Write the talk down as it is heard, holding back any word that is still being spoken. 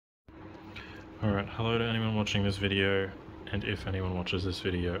Alright, hello to anyone watching this video, and if anyone watches this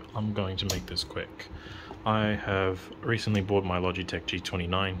video, I'm going to make this quick. I have recently bought my Logitech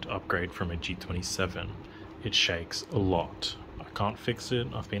G29 to upgrade from a G27. It shakes a lot. I can't fix it,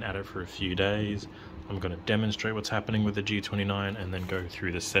 I've been at it for a few days. I'm going to demonstrate what's happening with the G29 and then go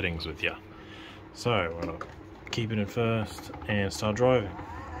through the settings with you. So, I'm going to keep it in first and start driving.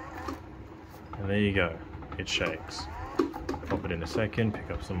 And there you go, it shakes. Pop it in a second, pick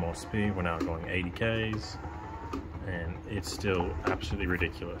up some more speed. We're now going 80 k's and it's still absolutely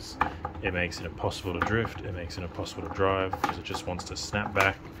ridiculous. It makes it impossible to drift, it makes it impossible to drive because it just wants to snap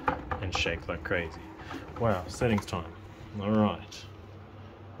back and shake like crazy. Wow, settings time. Alright,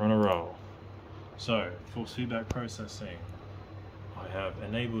 we're on a roll. So, force feedback processing. I have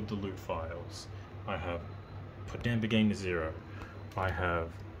enabled the loop files. I have put damper gain to 0. I have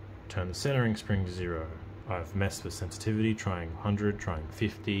turned the centering spring to 0. I've messed with sensitivity, trying 100, trying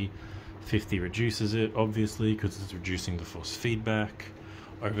 50. 50 reduces it, obviously, because it's reducing the force feedback.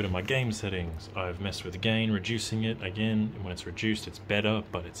 Over to my game settings, I've messed with the gain, reducing it. Again, when it's reduced, it's better,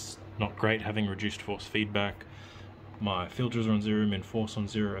 but it's not great having reduced force feedback. My filters are on 0, min force on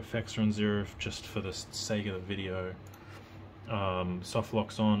 0, effects are on 0, just for the sake of the video. Soft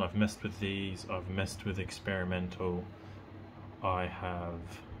locks on, I've messed with these. I've messed with experimental. I have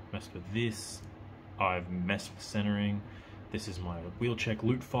messed with this. I've messed with centering. This is my wheel check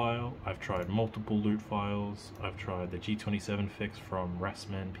loot file. I've tried multiple loot files. I've tried the G27 fix from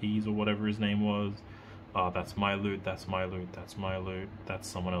Rasman Peas or whatever his name was. That's my loot, that's my loot, that's my loot. That's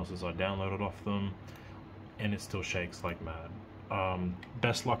someone else's I downloaded off them. And it still shakes like mad.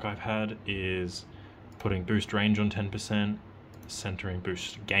 Best luck I've had is putting boost range on 10%, centering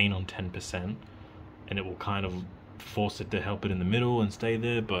boost gain on 10%, and it will kind of force it to help it in the middle and stay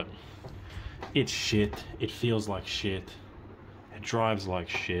there, but it's shit. It feels like shit. It drives like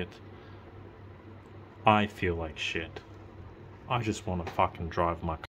shit. I feel like shit. I just want to fucking drive my car.